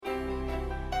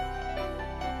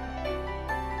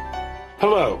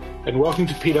Hello, and welcome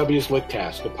to PW's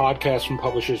Litcast, a podcast from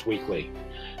Publishers Weekly.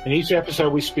 In each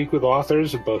episode, we speak with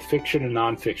authors of both fiction and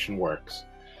nonfiction works.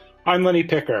 I'm Lenny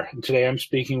Picker, and today I'm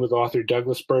speaking with author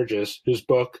Douglas Burgess, whose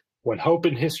book, When Hope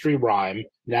and History Rhyme,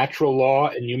 Natural Law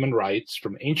and Human Rights,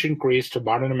 From Ancient Greece to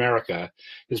Modern America,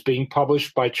 is being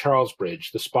published by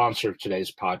Charlesbridge, the sponsor of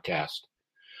today's podcast.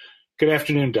 Good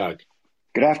afternoon, Doug.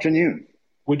 Good afternoon.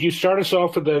 Would you start us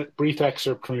off with a brief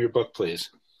excerpt from your book, please?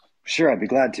 Sure, I'd be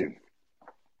glad to.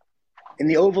 In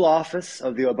the Oval Office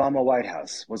of the Obama White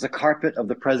House was a carpet of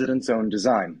the president's own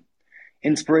design.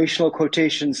 Inspirational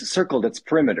quotations circled its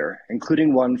perimeter,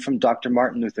 including one from Dr.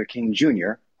 Martin Luther King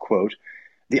Jr., quote,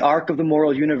 "The arc of the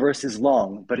moral universe is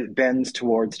long, but it bends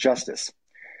towards justice."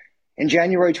 In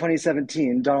January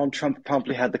 2017, Donald Trump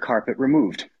promptly had the carpet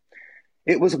removed.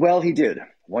 It was well he did.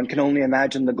 One can only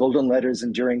imagine the golden letters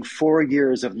enduring 4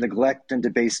 years of neglect and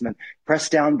debasement,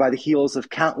 pressed down by the heels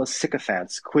of countless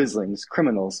sycophants, quislings,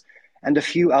 criminals, and a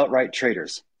few outright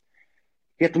traitors.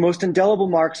 Yet the most indelible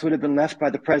marks would have been left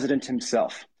by the president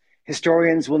himself.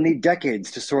 Historians will need decades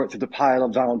to sort through the pile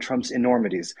of Donald Trump's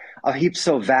enormities, a heap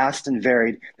so vast and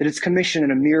varied that its commission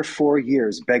in a mere 4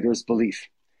 years beggars belief.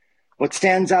 What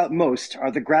stands out most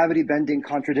are the gravity-bending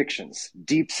contradictions,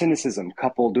 deep cynicism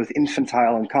coupled with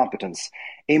infantile incompetence,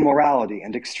 amorality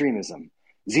and extremism,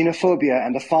 xenophobia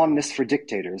and a fondness for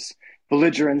dictators,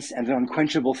 belligerence and an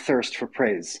unquenchable thirst for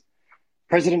praise.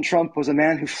 President Trump was a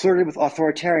man who flirted with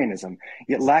authoritarianism,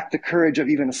 yet lacked the courage of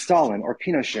even a Stalin or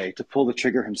Pinochet to pull the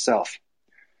trigger himself.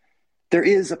 There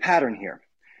is a pattern here.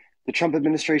 The Trump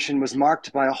administration was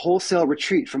marked by a wholesale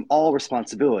retreat from all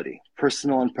responsibility,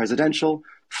 personal and presidential,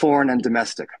 foreign and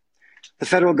domestic. The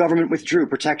federal government withdrew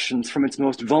protections from its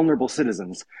most vulnerable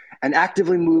citizens and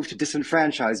actively moved to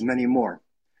disenfranchise many more.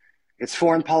 Its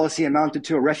foreign policy amounted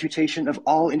to a refutation of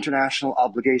all international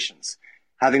obligations.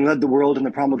 Having led the world in the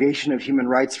promulgation of human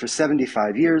rights for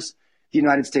 75 years, the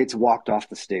United States walked off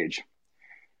the stage.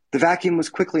 The vacuum was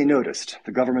quickly noticed.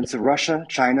 The governments of Russia,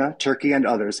 China, Turkey, and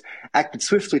others acted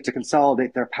swiftly to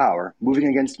consolidate their power, moving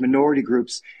against minority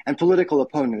groups and political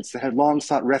opponents that had long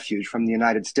sought refuge from the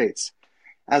United States.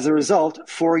 As a result,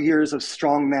 4 years of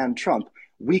strongman Trump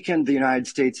weakened the United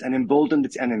States and emboldened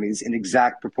its enemies in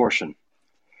exact proportion.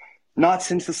 Not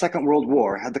since the Second World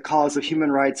War had the cause of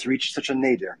human rights reached such a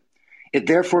nadir. It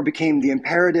therefore became the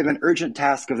imperative and urgent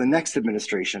task of the next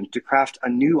administration to craft a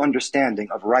new understanding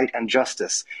of right and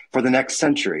justice for the next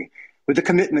century, with a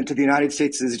commitment to the United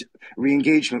States'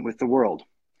 re-engagement with the world.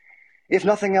 If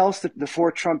nothing else, the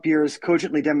 4 Trump years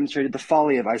cogently demonstrated the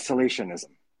folly of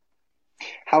isolationism.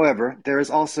 However, there is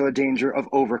also a danger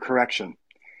of overcorrection.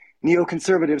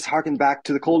 Neoconservatives harken back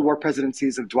to the Cold War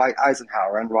presidencies of Dwight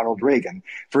Eisenhower and Ronald Reagan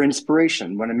for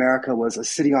inspiration when America was a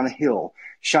city on a hill,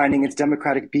 shining its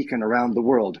democratic beacon around the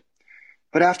world.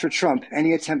 But after Trump,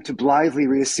 any attempt to blithely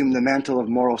reassume the mantle of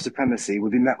moral supremacy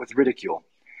would be met with ridicule.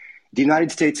 The United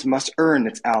States must earn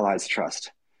its allies'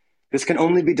 trust. This can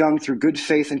only be done through good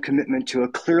faith and commitment to a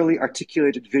clearly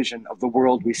articulated vision of the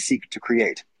world we seek to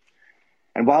create.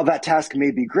 And while that task may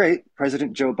be great,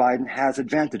 President Joe Biden has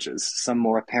advantages, some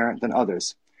more apparent than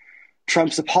others.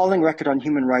 Trump's appalling record on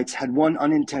human rights had one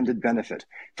unintended benefit.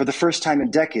 For the first time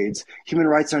in decades, human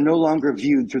rights are no longer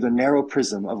viewed through the narrow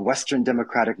prism of Western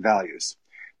democratic values.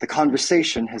 The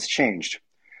conversation has changed.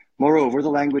 Moreover, the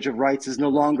language of rights is no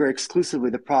longer exclusively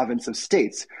the province of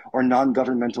states or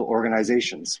non-governmental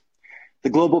organizations. The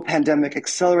global pandemic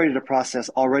accelerated a process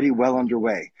already well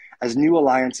underway, as new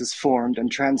alliances formed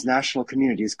and transnational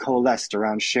communities coalesced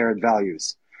around shared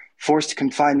values. Forced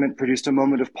confinement produced a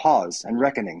moment of pause and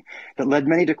reckoning that led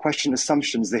many to question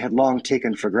assumptions they had long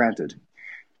taken for granted.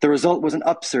 The result was an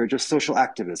upsurge of social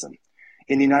activism.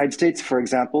 In the United States, for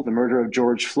example, the murder of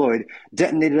George Floyd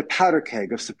detonated a powder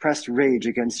keg of suppressed rage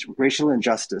against racial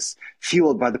injustice,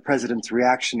 fueled by the president's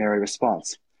reactionary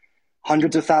response.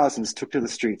 Hundreds of thousands took to the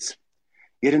streets.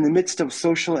 Yet in the midst of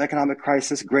social and economic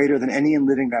crisis greater than any in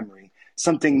living memory,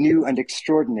 something new and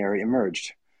extraordinary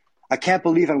emerged. "I can't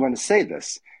believe I'm going to say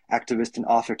this," activist and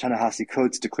author Ta-Nehisi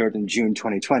Coates declared in June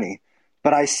 2020,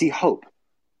 "but I see hope.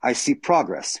 I see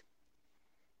progress."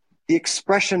 The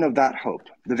expression of that hope,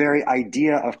 the very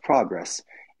idea of progress,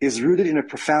 is rooted in a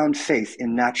profound faith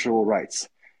in natural rights.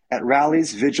 At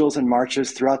rallies, vigils, and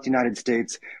marches throughout the United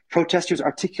States, protesters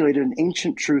articulated an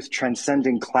ancient truth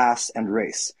transcending class and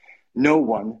race. No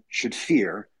one should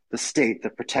fear the state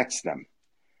that protects them.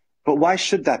 But why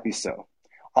should that be so?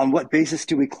 On what basis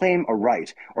do we claim a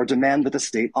right or demand that the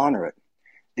state honor it?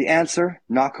 The answer,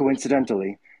 not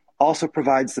coincidentally, also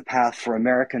provides the path for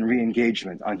American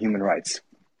re-engagement on human rights.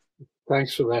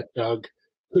 Thanks for that, Doug.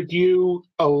 Could you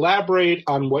elaborate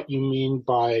on what you mean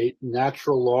by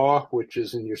natural law, which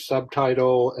is in your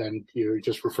subtitle, and you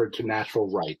just referred to natural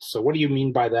rights? So what do you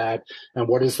mean by that, and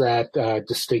what is that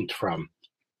distinct from?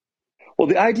 Well,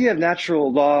 the idea of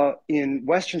natural law in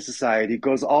Western society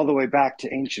goes all the way back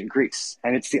to ancient Greece.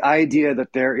 And it's the idea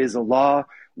that there is a law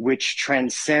which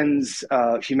transcends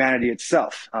humanity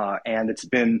itself. And it's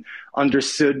been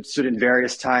understood in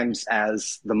various times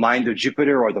as the mind of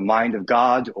Jupiter or the mind of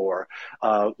God or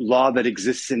law that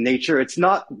exists in nature. It's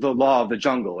not the law of the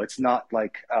jungle. It's not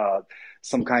like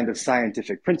some kind of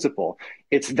scientific principle.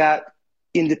 It's that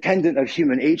independent of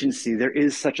human agency, there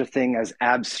is such a thing as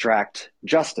abstract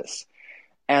justice.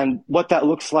 And what that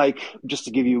looks like, just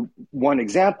to give you one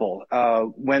example,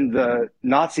 when the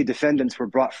Nazi defendants were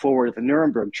brought forward at the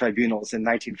Nuremberg tribunals in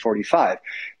 1945,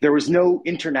 there was no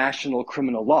international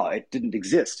criminal law. It didn't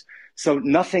exist. So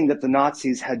nothing that the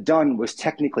Nazis had done was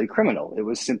technically criminal. It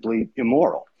was simply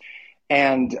immoral.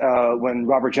 And when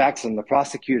Robert Jackson, the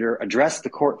prosecutor, addressed the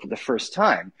court for the first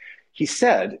time, he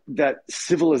said that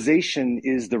civilization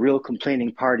is the real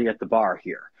complaining party at the bar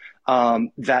here.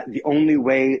 That the only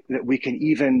way that we can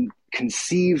even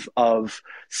conceive of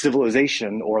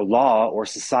civilization or law or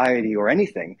society or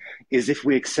anything is if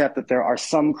we accept that there are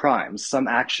some crimes, some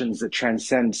actions that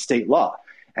transcend state law.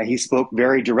 And he spoke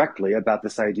very directly about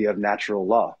this idea of natural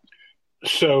law.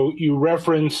 So you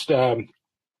referenced,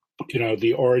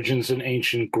 the origins in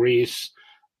ancient Greece,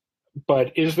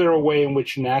 but is there a way in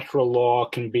which natural law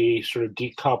can be sort of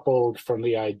decoupled from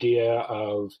the idea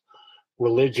of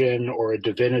religion or a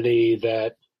divinity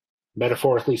that,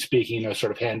 metaphorically speaking,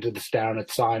 sort of handed this down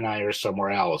at Sinai or somewhere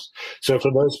else? So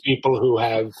for those people who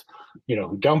have,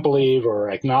 who don't believe or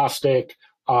are agnostic,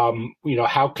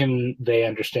 how can they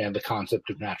understand the concept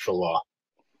of natural law?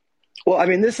 Well, I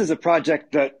mean, this is a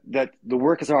project that the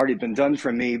work has already been done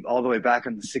for me all the way back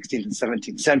in the 16th and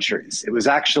 17th centuries. It was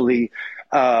actually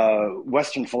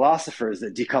Western philosophers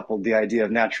that decoupled the idea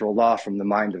of natural law from the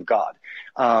mind of God.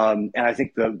 And I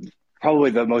think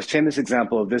probably the most famous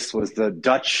example of this was the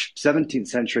Dutch 17th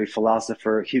century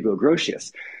philosopher Hugo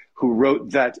Grotius, who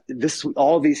wrote that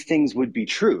all these things would be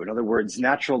true. In other words,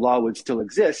 natural law would still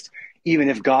exist even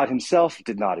if God himself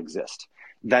did not exist,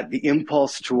 that the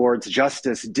impulse towards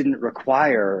justice didn't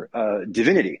require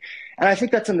divinity. And I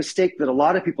think that's a mistake that a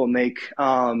lot of people make,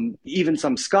 even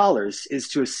some scholars, is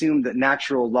to assume that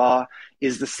natural law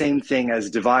is the same thing as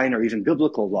divine or even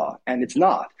biblical law, and it's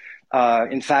not.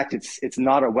 In fact, it's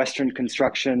not a Western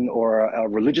construction or a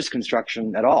religious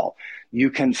construction at all.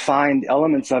 You can find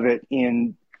elements of it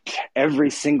in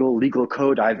every single legal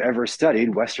code I've ever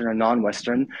studied, Western or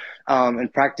non-Western,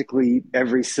 and practically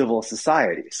every civil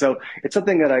society. So it's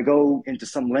something that I go into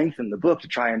some length in the book to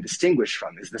try and distinguish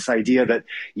from, is this idea that,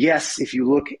 yes, if you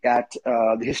look at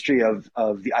the history of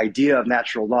the idea of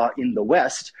natural law in the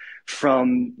West,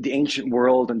 from the ancient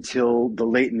world until the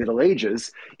late Middle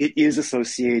Ages, it is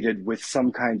associated with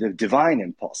some kind of divine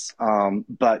impulse.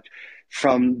 But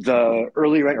from the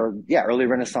early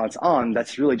Renaissance on,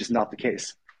 that's really just not the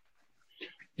case.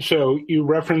 So you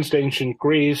referenced ancient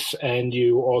Greece, and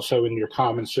you also in your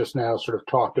comments just now sort of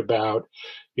talked about,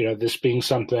 this being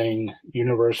something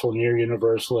universal, near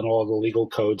universal in all the legal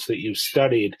codes that you've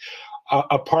studied.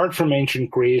 Apart from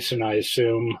ancient Greece, and I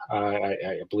assume,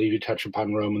 I believe you touch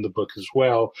upon Rome in the book as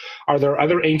well, are there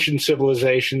other ancient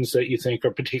civilizations that you think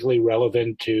are particularly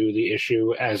relevant to the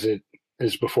issue as it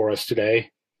is before us today?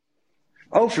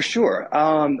 Oh, for sure.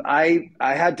 I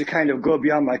had to kind of go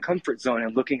beyond my comfort zone in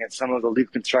looking at some of the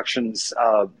legal constructions,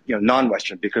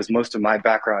 non-Western, because most of my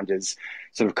background is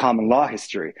sort of common law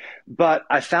history. But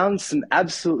I found some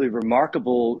absolutely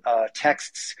remarkable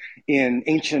texts in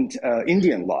ancient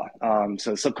Indian law,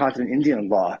 so subcontinent Indian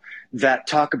law, that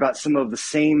talk about some of the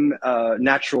same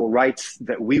natural rights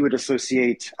that we would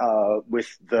associate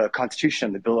with the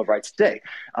Constitution, the Bill of Rights today.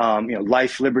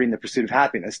 Life, liberty, and the pursuit of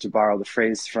happiness, to borrow the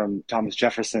phrase from Thomas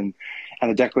Jefferson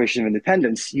and the Declaration of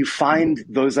Independence. You find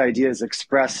those ideas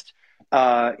expressed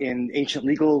in ancient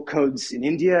legal codes in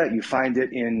India. You find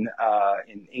it in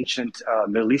ancient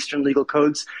Middle Eastern legal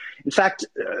codes. In fact,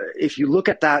 if you look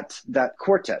at that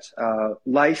quartet,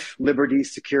 life, liberty,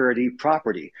 security,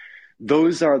 property,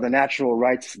 those are the natural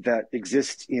rights that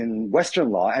exist in Western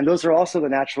law, and those are also the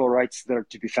natural rights that are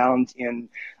to be found in,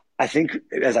 I think,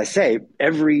 as I say,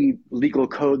 every legal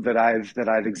code that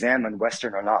I've examined,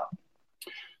 Western or not.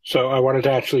 So I wanted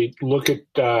to actually look at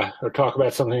or talk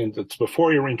about something that's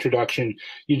before your introduction.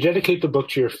 You dedicate the book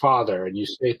to your father, and you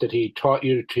state that he taught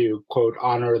you to, quote,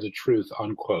 honor the truth,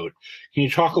 unquote. Can you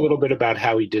talk a little bit about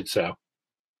how he did so?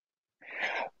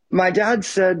 My dad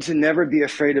said to never be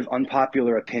afraid of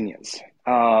unpopular opinions.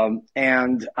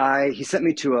 And he sent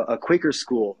me to a Quaker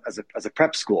school as a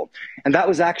prep school. And that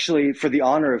was actually, for the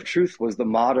honor of truth, was the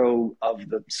motto of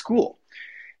the school.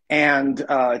 And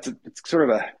it's sort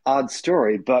of an odd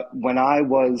story, but when I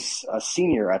was a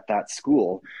senior at that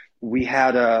school, we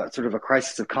had a sort of a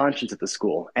crisis of conscience at the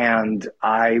school, and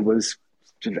I was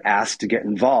sort of asked to get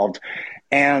involved.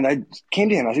 And I came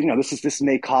to him. I said, this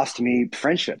may cost me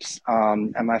friendships.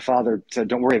 And my father said,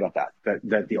 don't worry about that.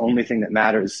 That the only thing that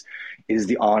matters is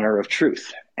the honor of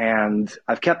truth. And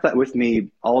I've kept that with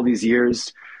me all these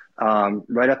years,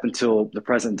 right up until the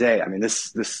present day. I mean,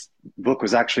 this book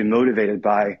was actually motivated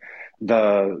by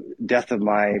the death of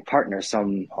my partner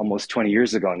some almost 20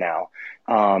 years ago now.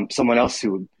 Someone else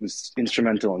who was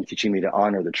instrumental in teaching me to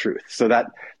honor the truth. So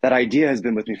that idea has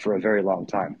been with me for a very long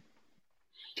time.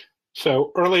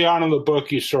 So early on in the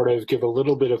book, you sort of give a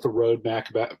little bit of a roadmap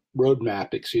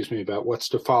about what's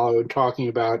to follow, and talking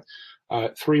about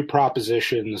three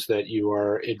propositions that you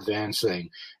are advancing.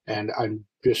 And I'm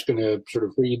just going to sort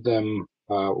of read them.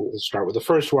 We'll start with the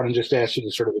first one and just ask you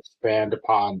to sort of expand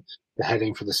upon the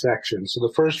heading for the section. So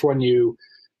the first one you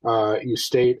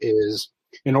state is,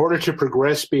 in order to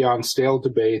progress beyond stale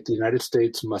debate, the United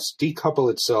States must decouple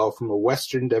itself from a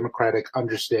Western democratic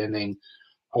understanding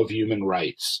of human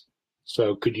rights.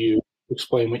 So could you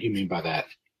explain what you mean by that?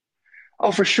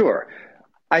 Oh, for sure.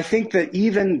 I think that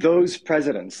even those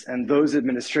presidents and those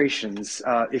administrations,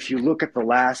 if you look at the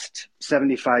last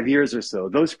 75 years or so,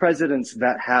 those presidents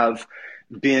that have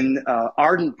been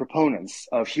ardent proponents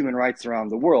of human rights around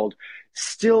the world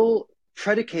still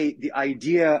predicate the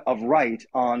idea of right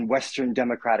on Western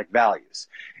democratic values.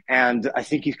 And I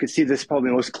think you could see this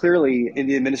probably most clearly in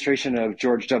the administration of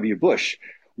George W. Bush,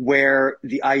 where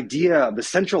the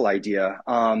central idea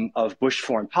of Bush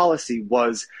foreign policy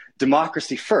was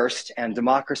democracy first, and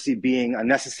democracy being a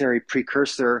necessary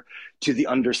precursor to the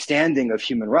understanding of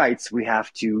human rights, we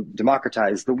have to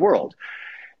democratize the world.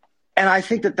 And I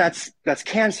think that that's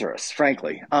cancerous,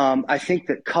 frankly. I think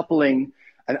that coupling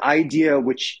an idea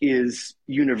which is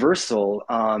universal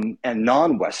and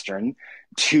non-Western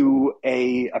to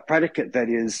a predicate that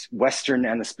is Western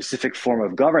and a specific form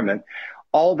of government,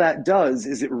 all that does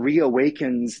is it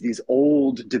reawakens these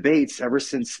old debates ever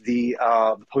since the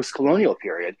post-colonial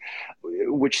period,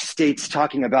 which states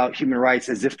talking about human rights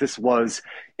as if this was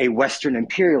a Western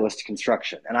imperialist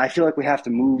construction. And I feel like we have to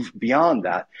move beyond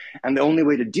that. And the only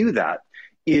way to do that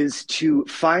is to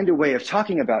find a way of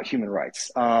talking about human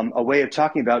rights, a way of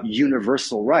talking about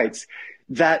universal rights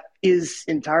that is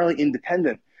entirely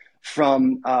independent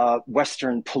from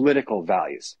Western political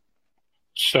values.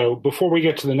 So before we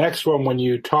get to the next one, when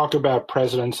you talk about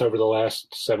presidents over the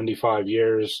last 75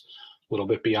 years, a little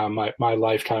bit beyond my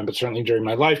lifetime, but certainly during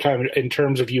my lifetime, in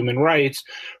terms of human rights,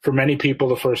 for many people,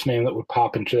 the first name that would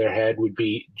pop into their head would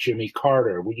be Jimmy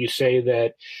Carter. Would you say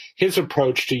that his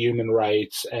approach to human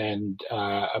rights and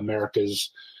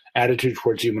America's attitude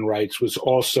towards human rights was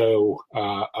also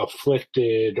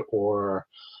afflicted or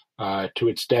to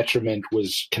its detriment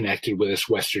was connected with this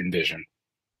Western vision?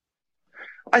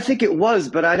 I think it was,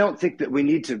 but I don't think that we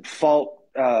need to fault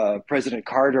President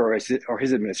Carter or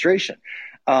his administration.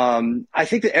 I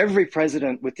think that every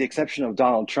president, with the exception of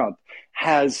Donald Trump,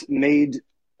 has made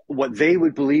what they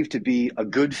would believe to be a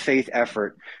good faith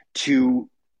effort to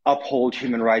uphold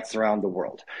human rights around the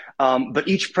world. But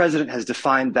each president has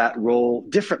defined that role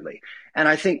differently. And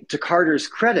I think, to Carter's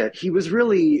credit, he was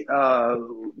really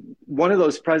one of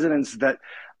those presidents that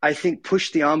I think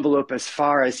pushed the envelope as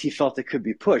far as he felt it could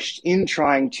be pushed in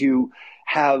trying to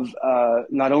have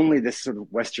not only this sort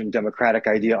of Western democratic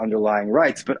idea underlying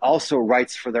rights, but also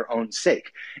rights for their own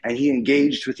sake. And he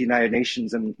engaged with the United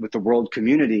Nations and with the world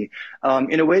community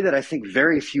in a way that I think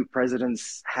very few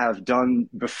presidents have done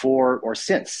before or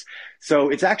since. So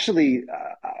it's actually,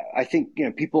 I think,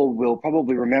 people will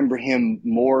probably remember him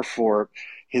more for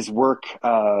his work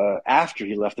after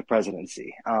he left the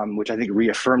presidency, which I think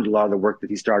reaffirmed a lot of the work that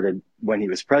he started when he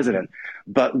was president.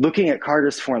 But looking at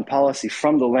Carter's foreign policy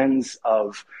from the lens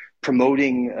of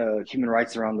promoting human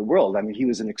rights around the world, I mean, he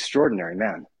was an extraordinary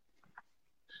man.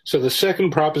 So the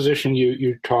second proposition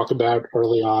you talk about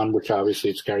early on, which obviously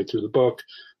it's carried through the book,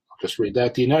 I'll just read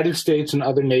that. The United States and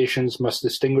other nations must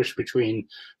distinguish between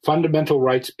fundamental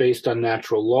rights based on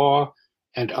natural law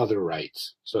and other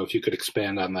rights. So if you could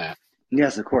expand on that.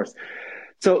 Yes, of course.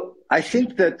 So I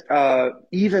think that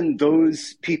even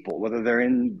those people, whether they're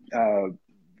in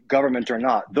government or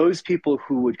not, those people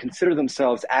who would consider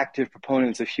themselves active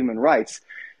proponents of human rights,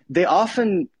 they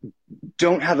often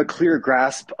don't have a clear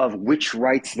grasp of which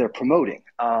rights they're promoting.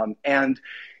 And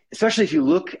especially if you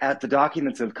look at the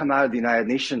documents that have come out of the United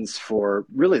Nations for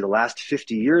really the last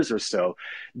 50 years or so,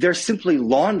 they're simply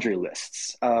laundry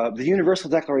lists. The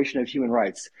Universal Declaration of Human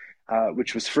Rights,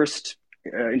 which was first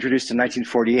introduced in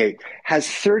 1948, has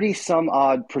 30 some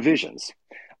odd provisions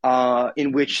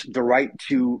in which the right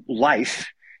to life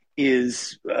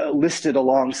is listed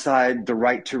alongside the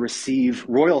right to receive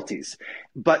royalties.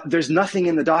 But there's nothing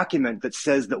in the document that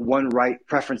says that one right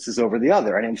preferences over the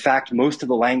other. And in fact, most of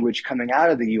the language coming out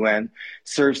of the UN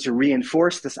serves to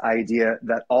reinforce this idea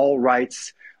that all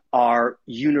rights are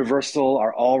universal,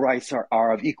 or all rights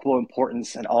are of equal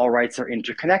importance, and all rights are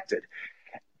interconnected.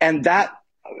 And that,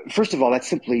 first of all, that's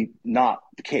simply not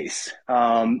the case.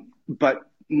 But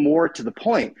more to the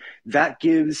point, that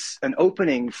gives an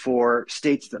opening for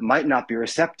states that might not be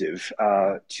receptive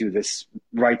to this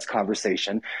rights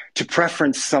conversation to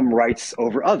preference some rights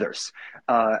over others.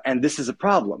 And this is a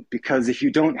problem, because if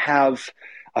you don't have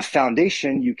a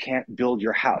foundation, you can't build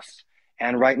your house.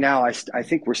 And right now, I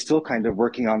think we're still kind of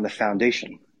working on the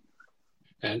foundation.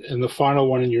 And the final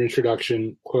one in your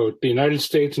introduction, quote, "The United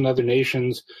States and other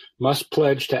nations must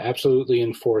pledge to absolutely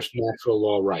enforce natural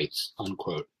law rights,"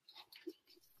 unquote.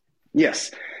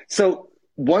 Yes. So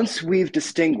once we've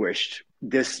distinguished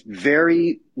this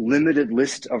very limited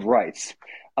list of rights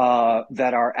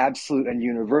that are absolute and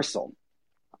universal,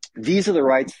 these are the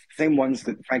rights, same ones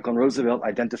that Franklin Roosevelt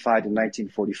identified in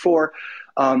 1944.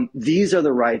 These are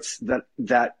the rights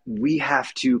that we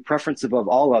have to preference above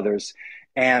all others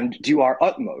and do our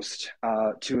utmost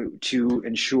to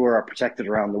ensure are protected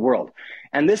around the world.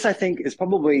 And this, I think, is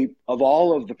probably, of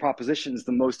all of the propositions,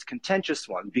 the most contentious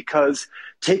one, because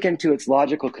taken to its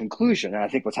logical conclusion, and I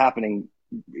think what's happening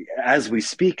as we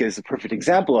speak is a perfect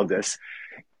example of this,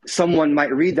 someone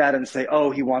might read that and say,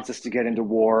 oh, he wants us to get into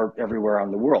war everywhere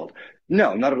on the world.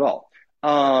 No, not at all.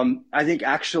 I think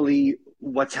actually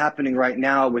what's happening right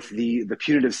now with the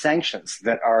punitive sanctions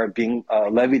that are being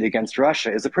levied against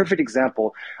Russia is a perfect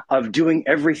example of doing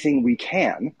everything we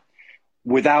can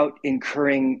without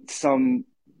incurring some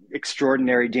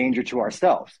extraordinary danger to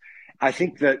ourselves. I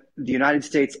think that the United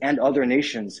States and other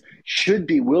nations should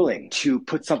be willing to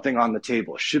put something on the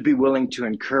table, should be willing to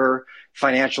incur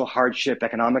financial hardship,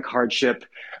 economic hardship,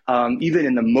 even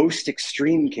in the most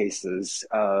extreme cases,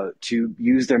 to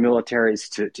use their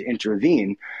militaries to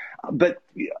intervene. But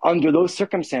under those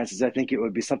circumstances, I think it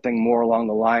would be something more along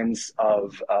the lines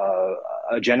of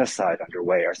a genocide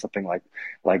underway or something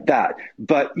like that.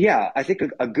 But yeah, I think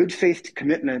a good faith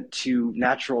commitment to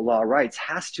natural law rights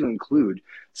has to include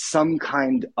some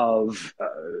kind of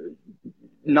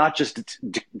not just a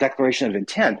declaration of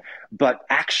intent, but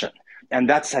action. And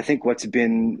that's, I think, what's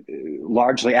been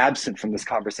largely absent from this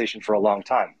conversation for a long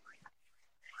time.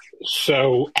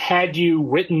 So had you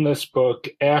written this book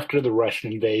after the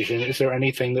Russian invasion, is there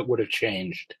anything that would have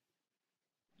changed?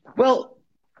 Well,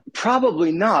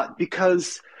 probably not,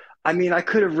 because, I mean, I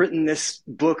could have written this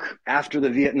book after the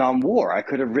Vietnam War. I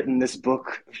could have written this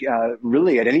book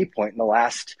really at any point in the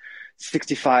last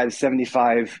 65,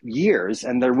 75 years,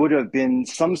 and there would have been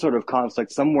some sort of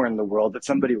conflict somewhere in the world that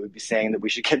somebody would be saying that we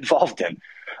should get involved in.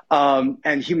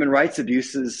 And human rights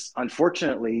abuses,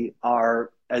 unfortunately, are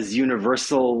as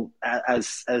universal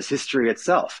as history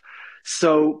itself.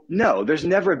 So no, there's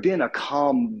never been a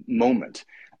calm moment.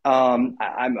 I'm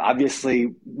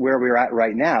obviously where we're at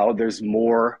right now. There's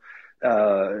more.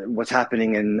 What's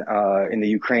happening in the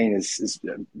Ukraine is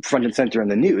front and center in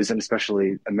the news, and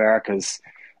especially America's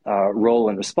role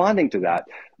in responding to that.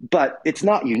 But it's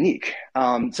not unique.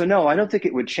 So no, I don't think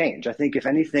it would change. I think if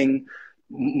anything,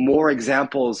 more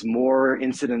examples, more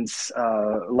incidents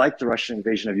like the Russian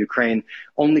invasion of Ukraine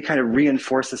only kind of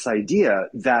reinforce this idea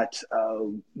that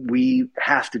we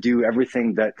have to do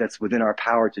everything that's within our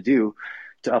power to do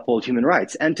to uphold human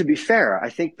rights. And to be fair, I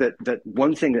think that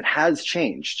one thing that has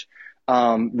changed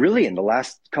really in the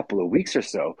last couple of weeks or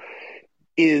so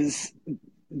is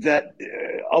that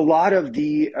a lot of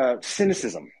the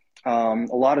cynicism, a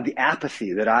lot of the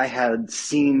apathy that I had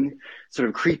seen sort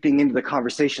of creeping into the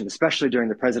conversation, especially during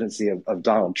the presidency of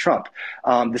Donald Trump,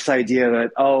 this idea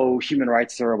that, oh, human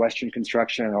rights are a Western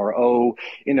construction, or, oh,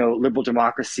 liberal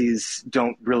democracies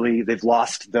they've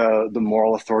lost the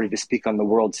moral authority to speak on the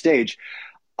world stage.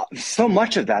 So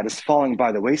much of that is falling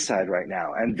by the wayside right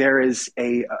now. And there is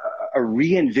a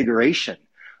reinvigoration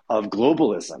of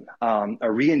globalism,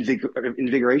 a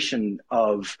reinvigoration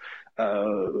of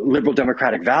liberal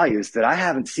democratic values that I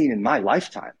haven't seen in my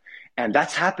lifetime. And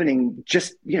that's happening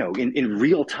just, in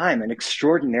real time and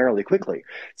extraordinarily quickly.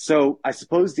 So I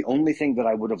suppose the only thing that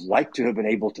I would have liked to have been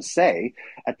able to say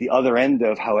at the other end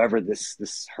of however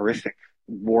this horrific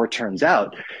war turns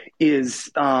out,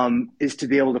 is to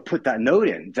be able to put that note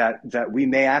in that we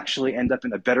may actually end up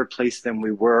in a better place than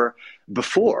we were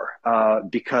before,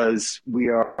 because we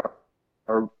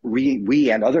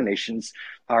and other nations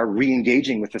are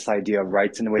re-engaging with this idea of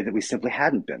rights in a way that we simply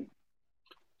hadn't been.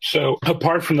 So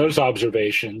apart from those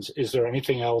observations, is there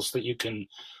anything else that you can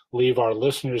leave our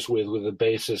listeners with a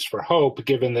basis for hope,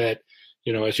 given that,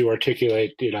 as you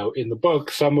articulate, in the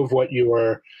book, some of what you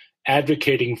are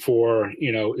advocating for,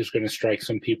 is going to strike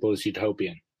some people as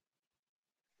utopian?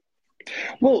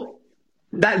 Well,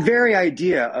 that very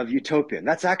idea of utopian,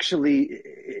 that's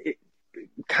actually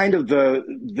kind of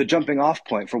the jumping off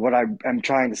point for what I'm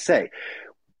trying to say.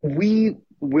 We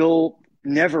will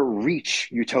never reach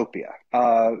utopia.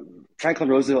 Franklin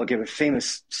Roosevelt gave a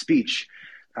famous speech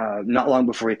not long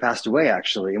before he passed away,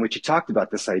 actually, in which he talked about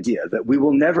this idea that we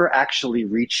will never actually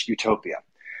reach utopia.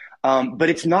 But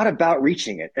it's not about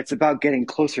reaching it. It's about getting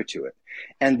closer to it.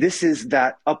 And this is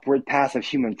that upward path of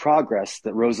human progress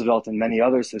that Roosevelt and many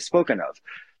others have spoken of.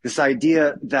 This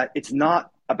idea that it's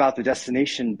not about the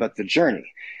destination, but the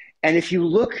journey. And if you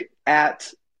look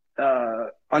at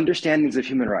understandings of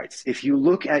human rights, if you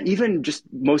look at even just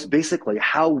most basically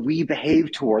how we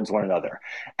behave towards one another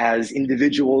as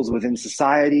individuals within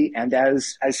society and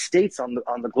as states on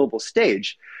the global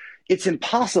stage, it's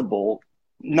impossible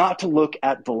not to look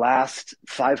at the last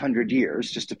 500 years,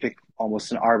 just to pick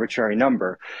almost an arbitrary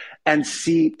number, and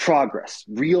see progress,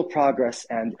 real progress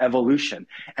and evolution.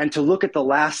 And to look at the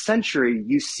last century,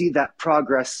 you see that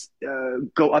progress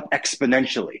go up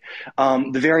exponentially.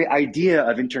 The very idea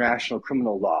of international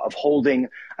criminal law, of holding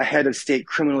a head of state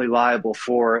criminally liable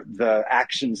for the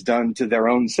actions done to their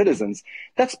own citizens,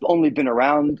 that's only been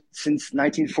around since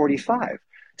 1945.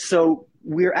 So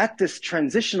we're at this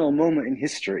transitional moment in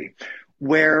history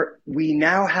where we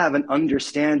now have an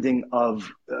understanding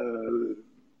of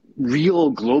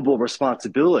real global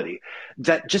responsibility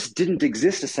that just didn't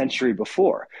exist a century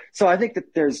before. So I think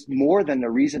that there's more than a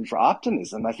reason for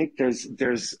optimism. I think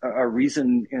there's a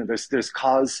reason, there's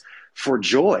cause for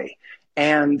joy.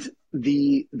 And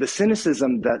the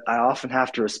cynicism that I often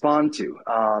have to respond to,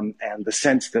 and the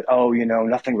sense that,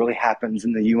 nothing really happens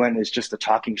and the UN is just a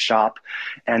talking shop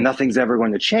and nothing's ever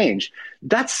going to change.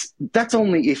 That's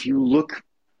only if you look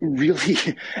really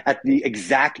at the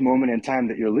exact moment in time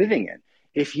that you're living in.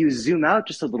 If you zoom out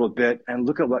just a little bit and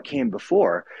look at what came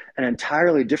before, an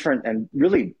entirely different and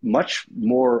really much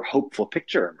more hopeful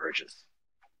picture emerges.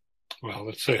 Well,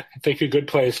 that's, I think, a good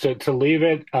place to leave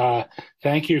it.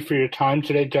 Thank you for your time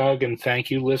today, Doug, and thank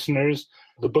you, listeners.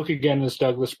 The book, again, is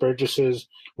Douglas Burgess's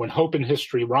When Hope and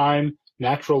History Rhyme,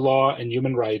 Natural Law and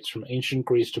Human Rights from Ancient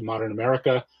Greece to Modern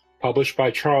America, published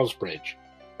by Charles Bridge.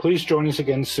 Please join us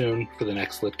again soon for the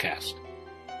next Litcast.